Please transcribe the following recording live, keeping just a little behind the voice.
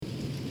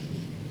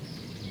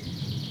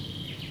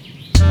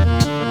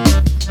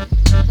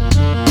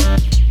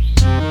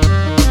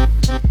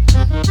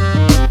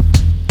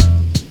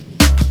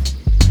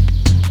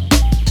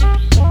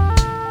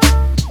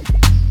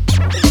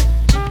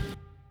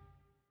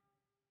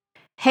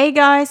Hey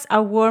guys,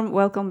 a warm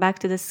welcome back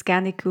to the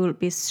Scandi Cool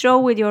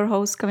Bistro with your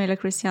host Camilla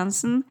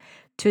Christiansen.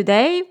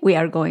 Today we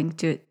are going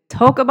to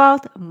talk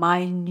about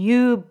my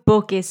new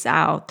book is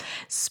out.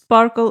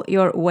 Sparkle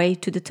Your Way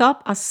to the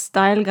Top, a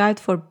style guide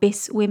for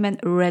biz women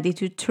ready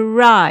to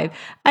thrive.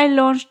 I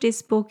launched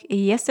this book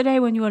yesterday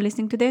when you are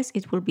listening to this.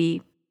 It will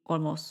be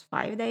almost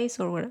 5 days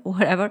or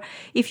whatever.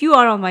 If you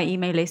are on my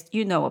email list,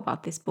 you know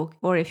about this book,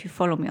 or if you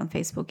follow me on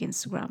Facebook,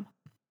 Instagram.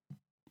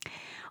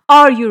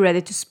 Are you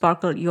ready to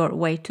sparkle your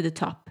way to the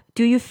top?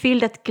 Do you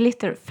feel that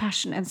glitter,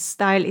 fashion, and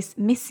style is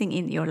missing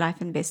in your life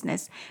and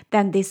business?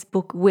 Then this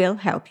book will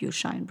help you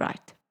shine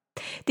bright.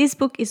 This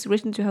book is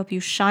written to help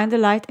you shine the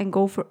light and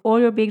go for all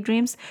your big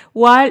dreams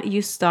while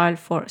you style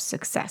for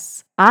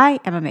success. I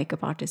am a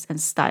makeup artist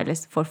and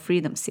stylist for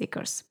freedom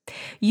seekers.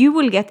 You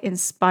will get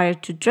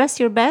inspired to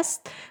dress your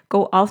best,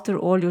 go after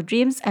all your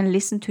dreams, and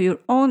listen to your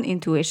own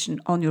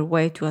intuition on your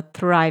way to a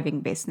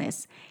thriving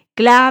business.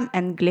 Glam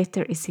and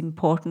glitter is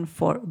important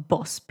for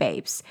boss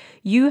babes.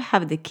 You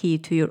have the key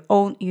to your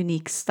own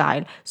unique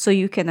style so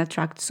you can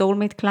attract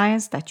soulmate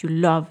clients that you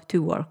love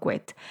to work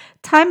with.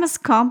 Time has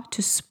come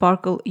to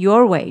sparkle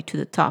your way to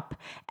the top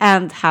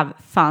and have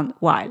fun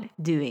while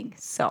doing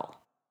so.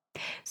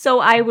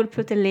 So, I will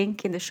put a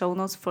link in the show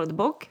notes for the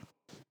book.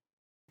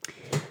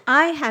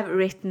 I have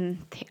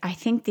written, I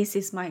think this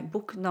is my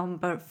book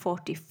number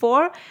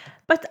 44,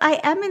 but I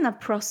am in a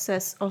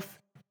process of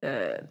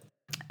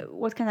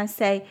what can I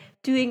say,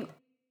 doing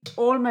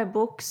all my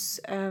books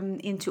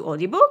into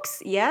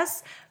audiobooks,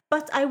 yes,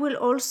 but I will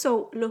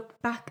also look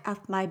back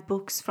at my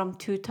books from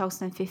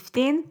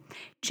 2015,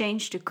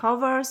 change the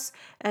covers.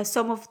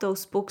 Some of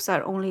those books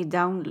are only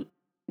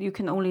you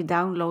can only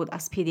download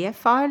as PDF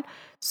file.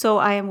 So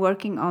I am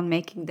working on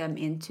making them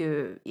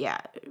into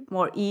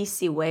more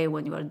easy way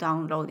when you are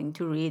downloading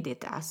to read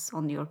it as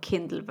on your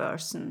Kindle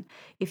version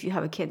if you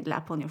have a Kindle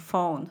app on your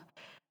phone.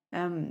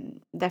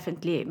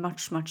 Definitely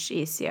much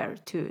easier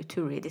to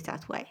read it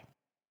that way.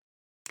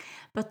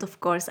 But of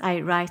course, I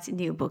write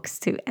new books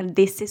too, and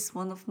this is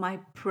one of my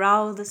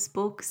proudest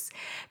books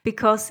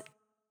because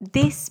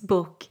this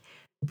book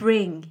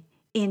bring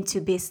into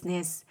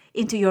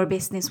your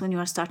business when you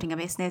are starting a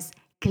business,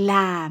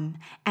 glam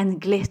and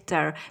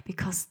glitter,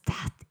 because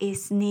that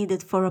is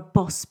needed for a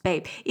boss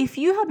babe. If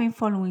you have been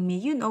following me,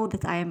 you know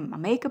that I am a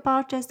makeup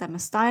artist, I'm a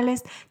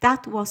stylist.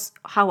 That was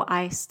how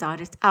I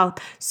started out.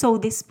 So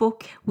this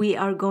book, you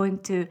are going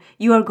to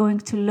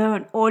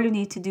learn all you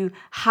need to do,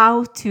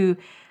 how to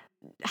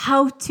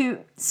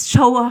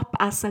show up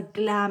as a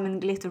glam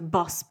and glitter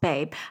boss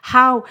babe,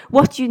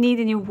 what you need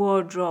in your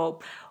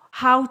wardrobe,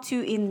 how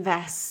to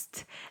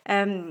invest,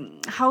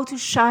 how to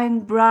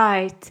shine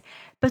bright,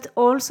 but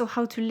also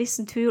how to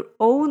listen to your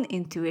own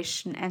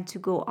intuition and to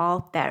go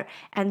out there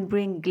and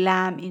bring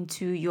glam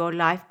into your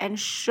life and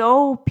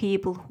show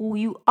people who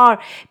you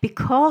are.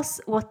 Because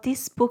what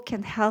this book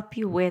can help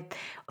you with,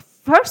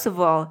 first of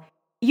all,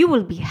 you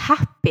will be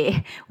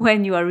happy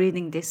when you are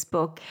reading this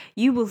book.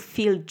 You will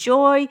feel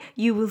joy.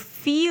 You will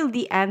feel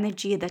the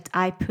energy that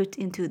I put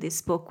into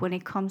this book when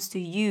it comes to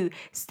you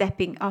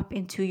stepping up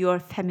into your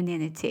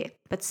femininity.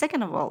 But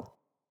second of all,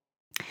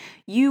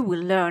 you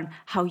will learn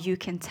how you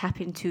can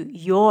tap into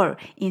your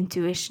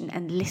intuition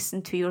and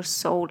listen to your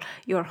soul,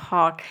 your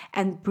heart,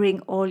 and bring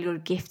all your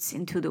gifts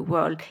into the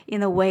world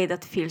in a way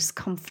that feels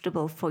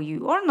comfortable for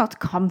you, or not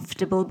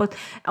comfortable, but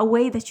a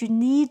way that you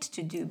need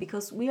to do.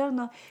 Because we are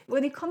not,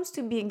 when it comes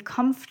to being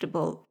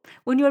comfortable,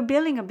 when you're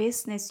building a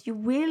business, you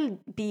will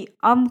be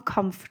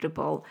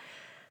uncomfortable.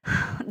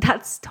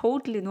 That's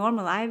totally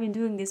normal. I've been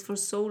doing this for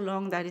so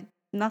long that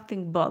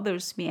nothing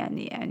bothers me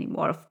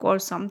anymore. Of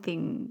course,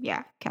 something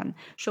can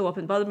show up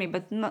and bother me,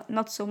 but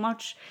not so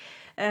much.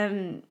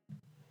 Um,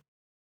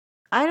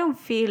 I don't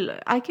feel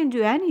I can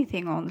do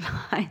anything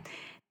online.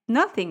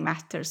 Nothing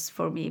matters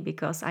for me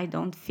because I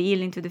don't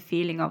feel into the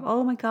feeling of,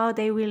 oh my God,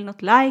 they will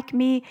not like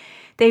me,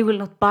 they will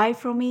not buy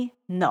from me.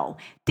 No,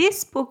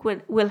 this book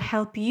will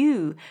help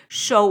you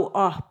show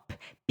up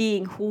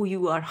being who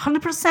you are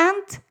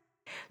 100%,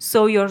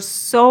 so your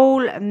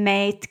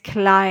soulmate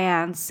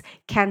clients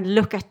can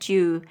look at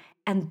you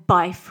and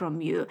buy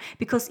from you.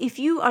 Because if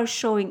you are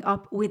showing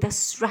up with a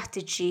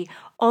strategy,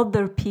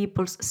 other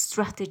people's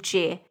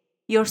strategy,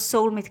 your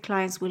soulmate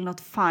clients will not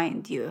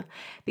find you,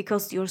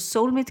 because your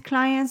soulmate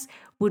clients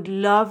would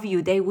love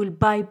you. They will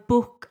buy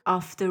book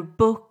after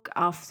book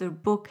after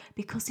book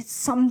because it's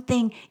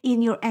something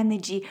in your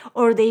energy,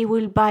 or they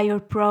will buy your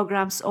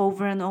programs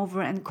over and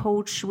over and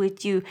coach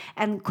with you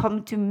and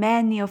come to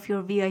many of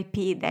your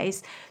VIP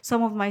days.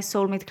 Some of my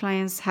soulmate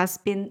clients has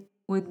been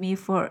with me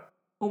for,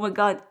 oh my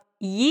God,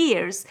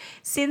 years,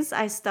 since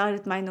I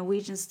started my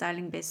Norwegian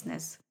styling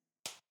business.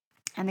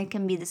 And it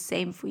can be the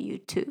same for you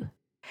too.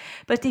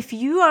 But if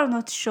you are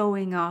not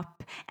showing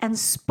up and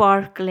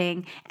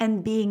sparkling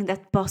and being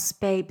that boss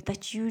babe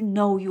that you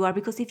know you are,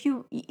 because if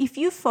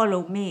you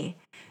follow me,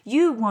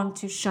 You want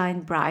to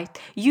shine bright.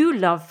 You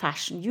love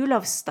fashion. You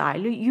love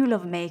style. You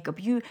love makeup.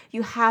 You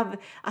have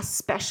a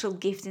special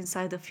gift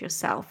inside of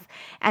yourself,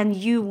 and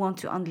you want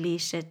to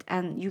unleash it,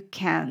 and you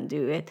can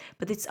do it.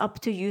 But it's up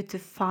to you to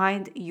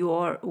find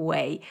your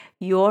way,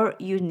 your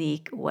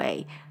unique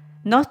way.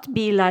 Not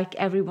be like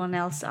everyone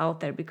else out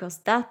there, because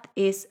that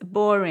is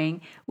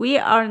boring. We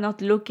are not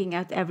looking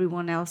at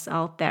everyone else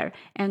out there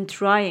and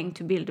trying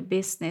to build a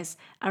business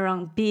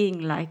around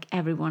being like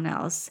everyone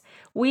else.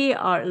 We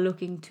are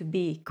looking to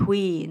be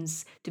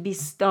queens, to be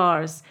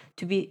stars,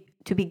 to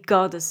be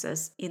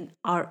goddesses in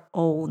our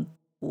own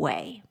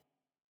way.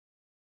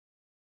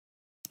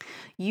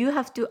 You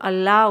have to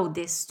allow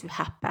this to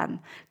happen,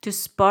 to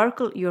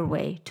sparkle your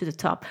way to the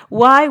top.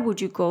 Why would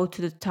you go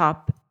to the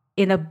top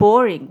in a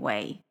boring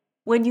way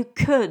when you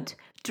could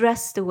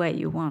dress the way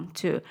you want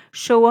to,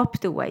 show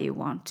up the way you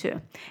want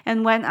to?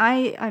 And when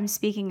I'm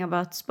speaking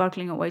about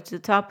sparkling your way to the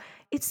top,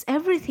 it's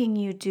everything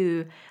you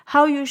do,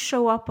 how you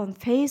show up on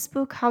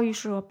Facebook, how you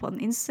show up on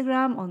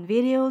Instagram, on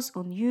videos,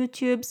 on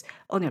YouTubes,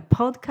 on your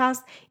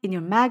podcast, in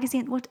your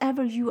magazine,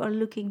 whatever you are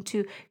looking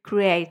to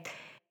create.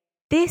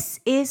 This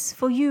is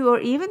for you, or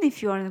even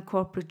if you are in a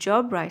corporate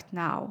job right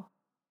now.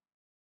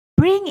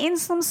 Bring in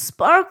some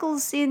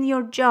sparkles in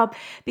your job,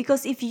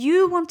 because if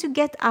you want to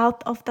get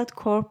out of that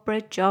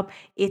corporate job,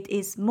 it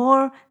is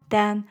more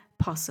than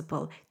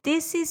possible.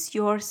 This is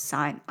your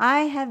sign.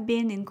 I have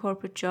been in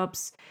corporate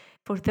jobs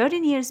for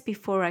 13 years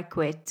before I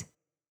quit.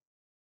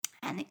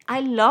 And I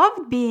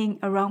loved being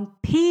around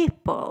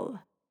people.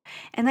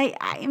 And I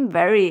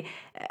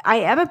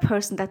am a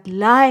person that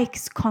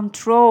likes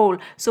control.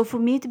 So for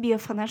me to be a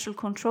financial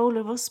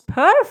controller was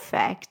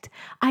perfect.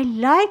 I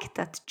liked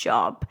that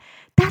job.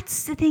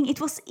 That's the thing.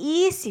 It was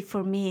easy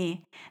for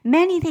me.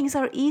 Many things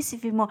are easy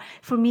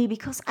for me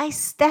because I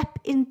step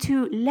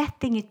into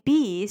letting it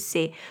be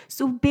easy.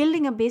 So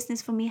building a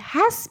business for me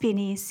has been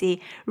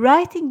easy.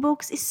 Writing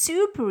books is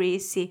super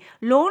easy.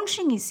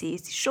 Launching is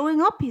easy.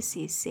 Showing up is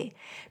easy.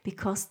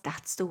 Because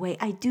that's the way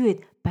I do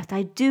it. But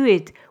I do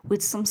it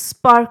with some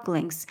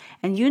sparklings.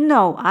 And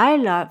I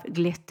love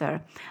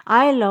glitter.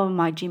 I love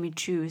my Jimmy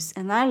Choos,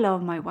 and I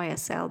love my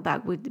YSL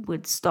bag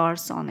with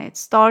stars on it.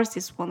 Stars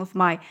is one of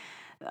my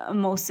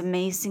most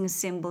amazing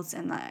symbols,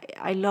 and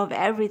I love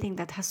everything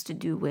that has to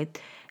do with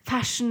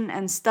fashion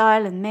and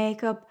style and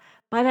makeup.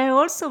 But I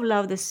also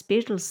love the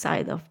spiritual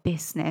side of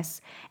business,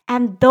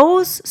 and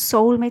those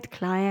soulmate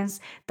clients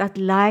that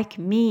like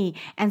me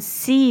and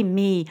see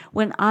me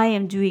when I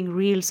am doing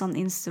reels on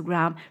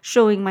Instagram,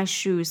 showing my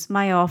shoes,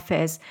 my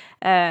office,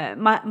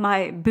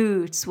 my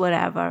boots,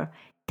 whatever.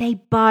 They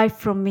buy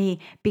from me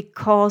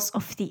because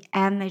of the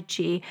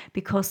energy,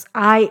 because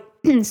I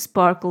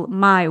sparkle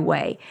my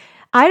way.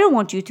 I don't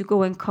want you to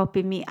go and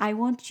copy me. I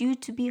want you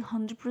to be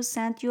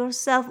 100%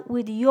 yourself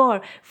with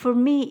for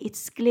me,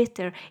 it's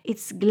glitter,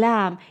 it's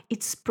glam,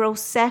 it's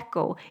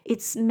Prosecco,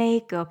 it's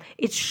makeup,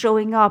 it's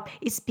showing up,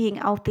 it's being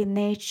out in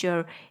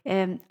nature.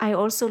 I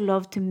also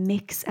love to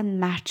mix and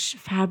match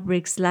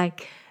fabrics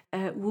like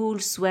wool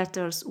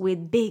sweaters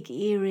with big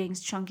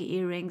earrings, chunky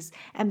earrings,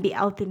 and be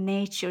out in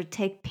nature,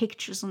 take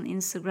pictures on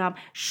Instagram,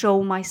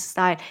 show my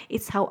style.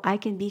 It's how I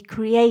can be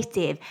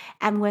creative.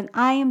 And when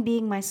I am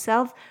being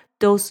myself,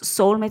 those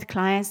soulmate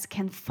clients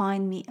can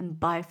find me and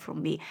buy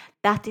from me.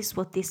 That is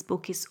what this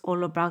book is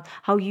all about.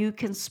 How you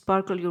can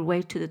sparkle your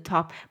way to the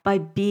top by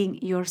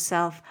being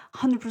yourself,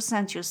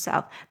 100%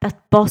 yourself,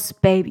 that boss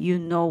babe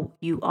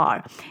you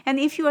are. And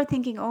if you are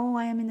thinking, oh,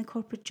 I am in a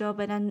corporate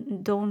job and I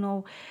don't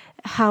know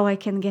how I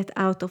can get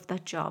out of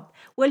that job.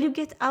 Well, you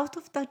get out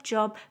of that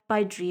job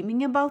by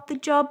dreaming about the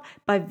job,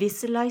 by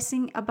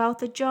visualizing about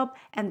the job,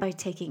 and by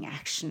taking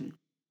action.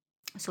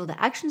 So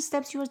the action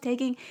steps you are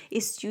taking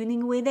is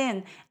tuning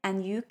within,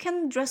 and you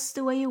can dress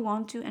the way you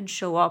want to and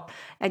show up,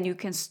 and you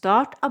can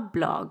start a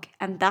blog,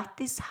 and that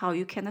is how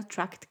you can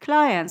attract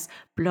clients.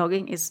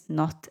 Blogging is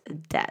not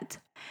dead.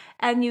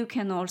 And you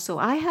can also,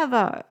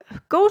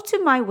 go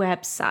to my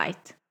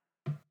website,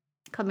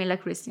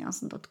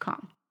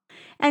 camillachristiansen.com.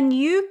 And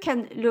you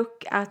can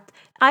look at,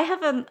 I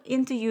have an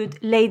interviewed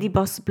Lady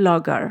Boss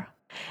blogger,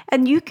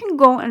 and you can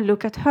go and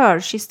look at her.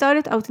 She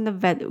started out in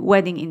the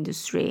wedding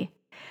industry,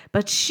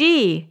 but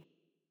she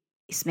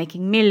is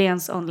making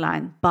millions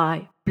online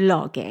by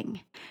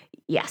blogging.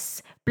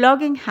 Yes,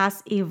 blogging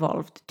has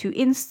evolved to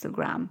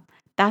Instagram.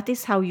 That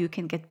is how you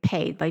can get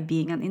paid, by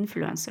being an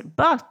influencer.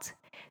 But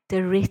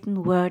the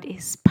written word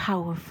is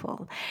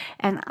powerful.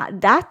 And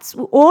that's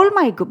all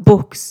my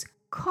books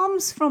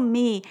comes from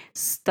me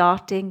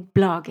starting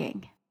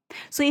blogging.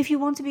 So if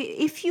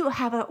you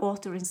have an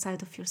author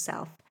inside of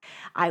yourself,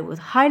 I would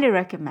highly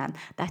recommend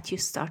that you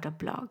start a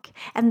blog.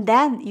 And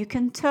then you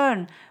can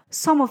turn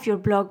some of your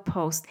blog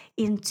posts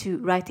into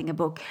writing a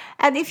book.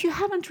 And if you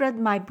haven't read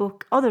my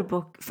other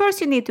book, first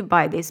you need to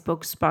buy this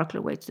book, Sparkle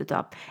Your Way to the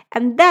Top.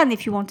 And then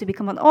if you want to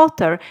become an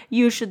author,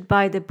 you should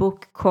buy the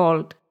book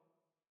called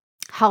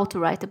How to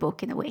Write a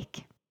Book in a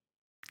Week.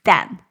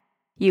 Then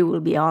you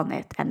will be on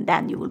it, and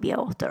then you will be an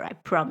author, I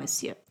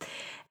promise you.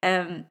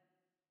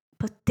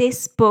 But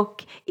this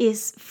book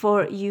is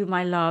for you,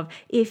 my love,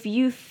 if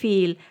you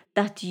feel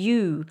that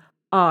you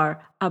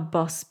are a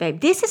boss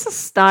babe. This is a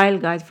style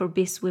guide for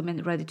biz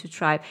women ready to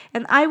thrive.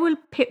 And I will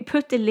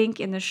put the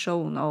link in the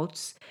show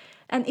notes.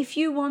 And if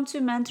you want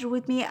to mentor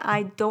with me,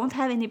 I don't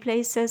have any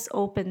places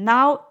open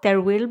now.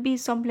 There will be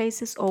some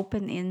places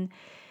open in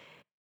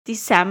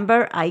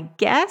December, I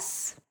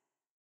guess.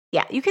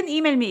 Yeah, you can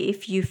email me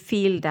if you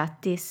feel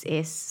that this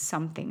is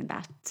something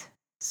that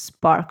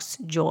sparks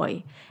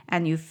joy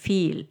and you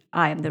feel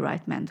I am the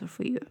right mentor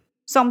for you.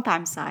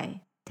 Sometimes I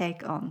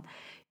take on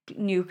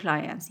new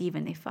clients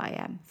even if I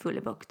am fully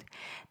booked.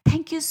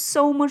 Thank you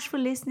so much for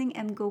listening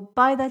and go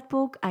buy that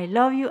book. I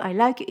love you. I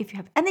like you. If you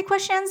have any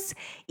questions,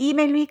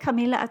 email me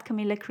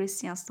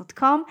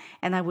camilla@camillachristians.com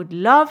and I would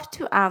love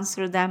to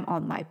answer them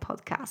on my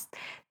podcast.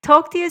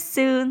 Talk to you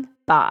soon.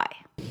 Bye.